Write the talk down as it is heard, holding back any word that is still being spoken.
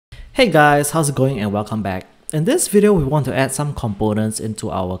Hey guys, how's it going and welcome back. In this video, we want to add some components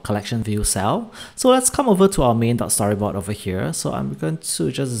into our collection view cell. So let's come over to our main.storyboard over here. So I'm going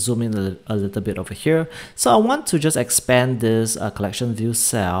to just zoom in a little bit over here. So I want to just expand this collection view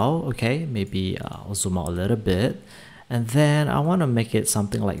cell. Okay, maybe I'll zoom out a little bit. And then I want to make it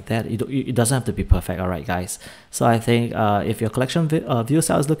something like that. It doesn't have to be perfect, alright guys. So I think if your collection view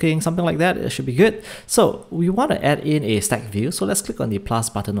cell is looking something like that, it should be good. So we want to add in a stack view. So let's click on the plus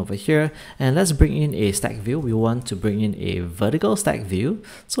button over here and let's bring in a stack view. We want to bring in a vertical stack view.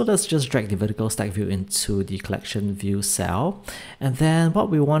 So let's just drag the vertical stack view into the collection view cell. And then what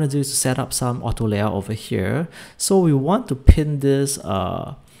we want to do is to set up some auto layout over here. So we want to pin this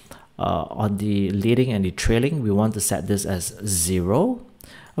on the leading and the trailing, we want to set this as 0.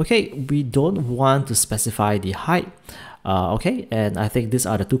 Okay, we don't want to specify the height. Okay, and I think these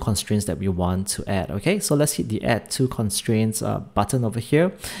are the two constraints that we want to add. Okay, so let's hit the add two constraints button over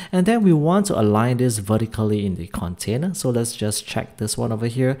here, and then we want to align this vertically in the container. So let's just check this one over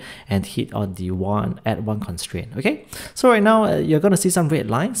here and hit on the add one constraint. Okay, so right now you're going to see some red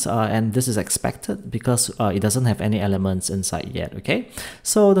lines, and this is expected because it doesn't have any elements inside yet. Okay,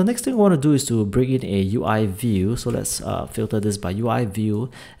 so the next thing we want to do is to bring in a UI view. So let's filter this by UI view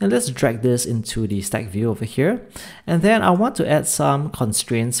and let's drag this into the stack view over here, and then I want to add some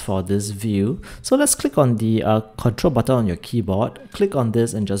constraints for this view. So let's click on the control button on your keyboard, click on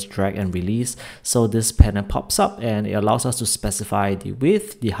this and just drag and release. So this panel pops up and it allows us to specify the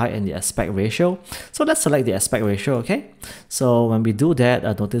width, the height and the aspect ratio. So let's select the aspect ratio. Okay, so when we do that,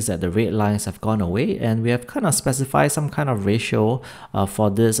 notice that the red lines have gone away and we have kind of specified some kind of ratio for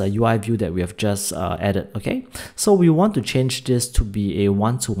this UI view that we have just added. Okay, so we want to change this to be a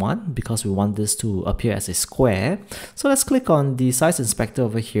 1:1 because we want this to appear as a square. So let's click on the size inspector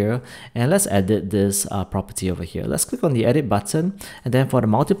over here and let's edit this property over here. Let's click on the edit button, and then for the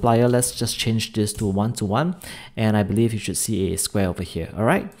multiplier, let's just change this to 1:1, and I believe you should see a square over here.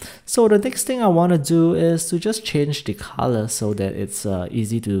 Alright, so the next thing I want to do is to just change the color so that it's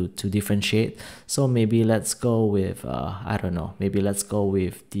easy to differentiate. So maybe let's go with I don't know, maybe let's go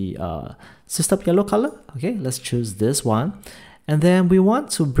with the system yellow color. Okay, let's choose this one. And then we want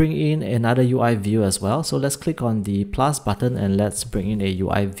to bring in another UI view as well. So let's click on the plus button and let's bring in a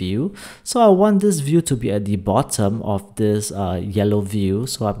UI view. So I want this view to be at the bottom of this yellow view.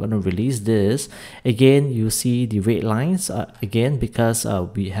 So I'm going to release this. Again, you see the red lines again because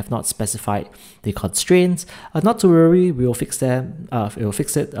we have not specified the constraints. Not to worry, we will fix them. We will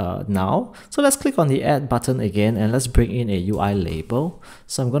fix it now. So let's click on the add button again and let's bring in a UI label.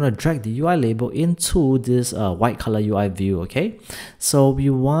 So I'm going to drag the UI label into this white color UI view. Okay, so we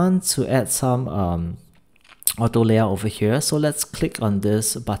want to add some auto layout over here. So let's click on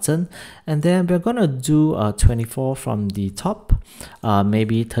this button and then we're gonna do 24 from the top,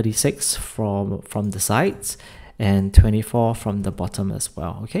 maybe 36 from the sides, and 24 from the bottom as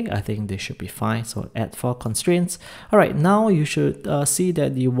well. Okay, I think they should be fine. So add 4 constraints. All right, now you should see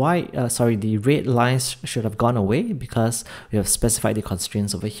that the the red lines should have gone away because we have specified the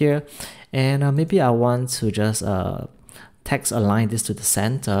constraints over here. And maybe I want to just text align this to the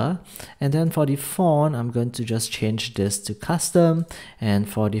center, and then for the font I'm going to just change this to custom, and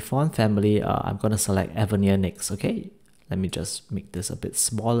for the font family I'm going to select Avenir Nix. Okay, let me just make this a bit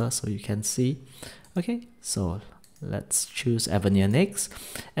smaller so you can see. Okay, so let's choose Avenir Nix,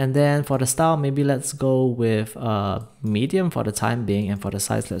 and then for the style maybe let's go with medium for the time being, and for the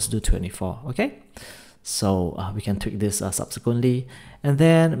size let's do 24. Okay, so we can tweak this subsequently, and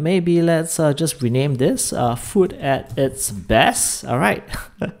then maybe let's just rename this food at its best. All right,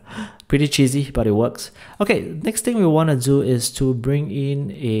 pretty cheesy but it works. Okay, next thing we want to do is to bring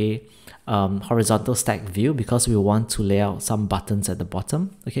in a horizontal stack view because we want to lay out some buttons at the bottom.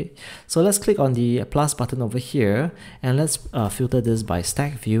 Okay, so let's click on the plus button over here and let's filter this by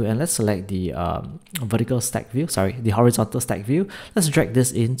stack view, and let's select the vertical stack view, the horizontal stack view. Let's drag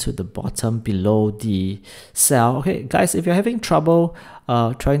this into the bottom below the cell. Okay guys, if you're having trouble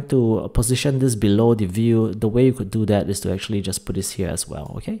trying to position this below the view, the way you could do that is to actually just put this here as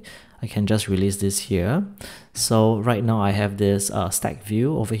well. Okay, I can just release this here. So right now I have this stack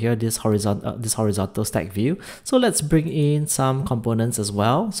view over here, this horizontal stack view. So let's bring in some components as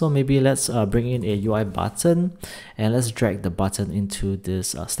well. So maybe let's bring in a UI button and let's drag the button into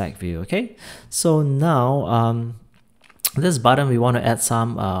this stack view. Okay, so now this button we want to add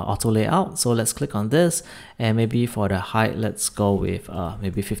some auto layout. So let's click on this, and maybe for the height let's go with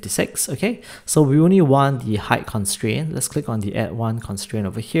maybe 56. Okay, so we only want the height constraint. Let's click on the add one constraint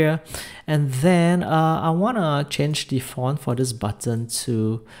over here, and then I want to change the font for this button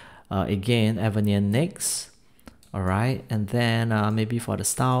to again Avenir Nix. All right, and then maybe for the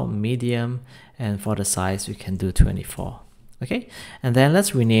style, medium, and for the size, we can do 24. Okay, and then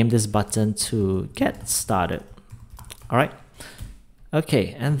let's rename this button to Get Started. All right.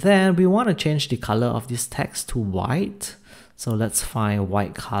 Okay, and then we want to change the color of this text to white. So let's find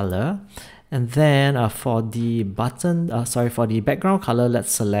white color. And then for the button, for the background color,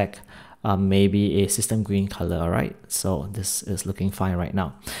 let's select maybe a system green color. All right, so this is looking fine right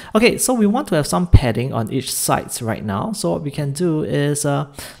now. Okay, so we want to have some padding on each sides right now. So what we can do is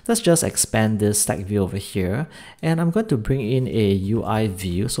let's just expand this stack view over here, and I'm going to bring in a UI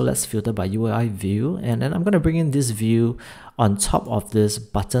view. So let's filter by UI view, and then I'm going to bring in this view on top of this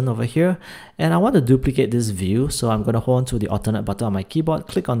button over here, and I want to duplicate this view, so I'm going to hold on to the alternate button on my keyboard,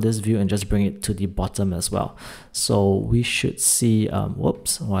 click on this view, and just bring it to the bottom as well. So we should see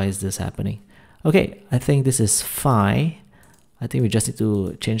whoops, why is this happening? Okay, I think this is fine. I think we just need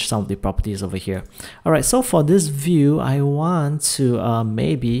to change some of the properties over here. All right, so for this view, I want to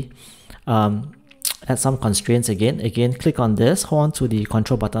maybe add some constraints again. Click on this, hold on to the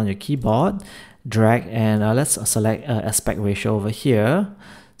control button on your keyboard, drag, and let's select aspect ratio over here.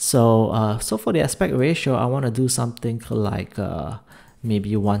 So so for the aspect ratio, I want to do something like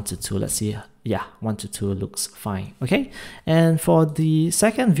maybe 1 to 2. Let's see. Yeah, 1 to 2 looks fine. Okay, and for the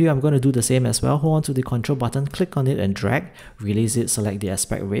second view, I'm going to do the same as well. Hold on to the control button, click on it and drag, release it, select the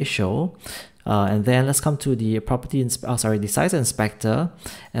aspect ratio. And then let's come to the the size inspector,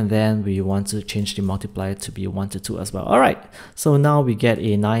 and then we want to change the multiplier to be 1 to 2 as well. All right, so now we get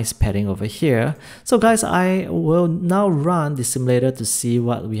a nice padding over here. So guys, I will now run the simulator to see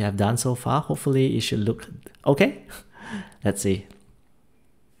what we have done so far. Hopefully it should look okay. Let's see.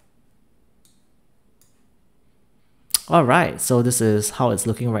 All right, so this is how it's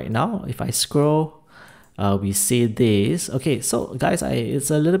looking right now. If I scroll, we see this. Okay, so guys, it's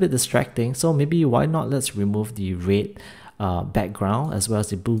a little bit distracting, so maybe why not let's remove the red background as well as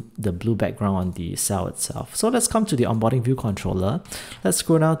the blue background on the cell itself. So let's come to the onboarding view controller. Let's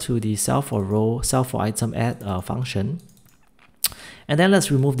scroll down to the cell for row, cell for item add function, and then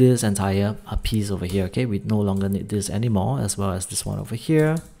let's remove this entire piece over here. Okay, we no longer need this anymore, as well as this one over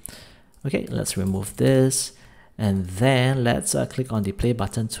here. Okay, let's remove this, and then let's click on the play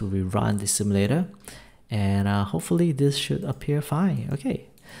button to rerun the simulator. And hopefully this should appear fine. Okay,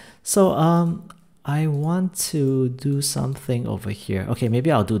 so I want to do something over here. Okay, maybe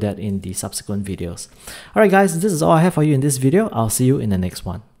I'll do that in the subsequent videos. All right guys, this is all I have for you in this video. I'll see you in the next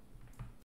one.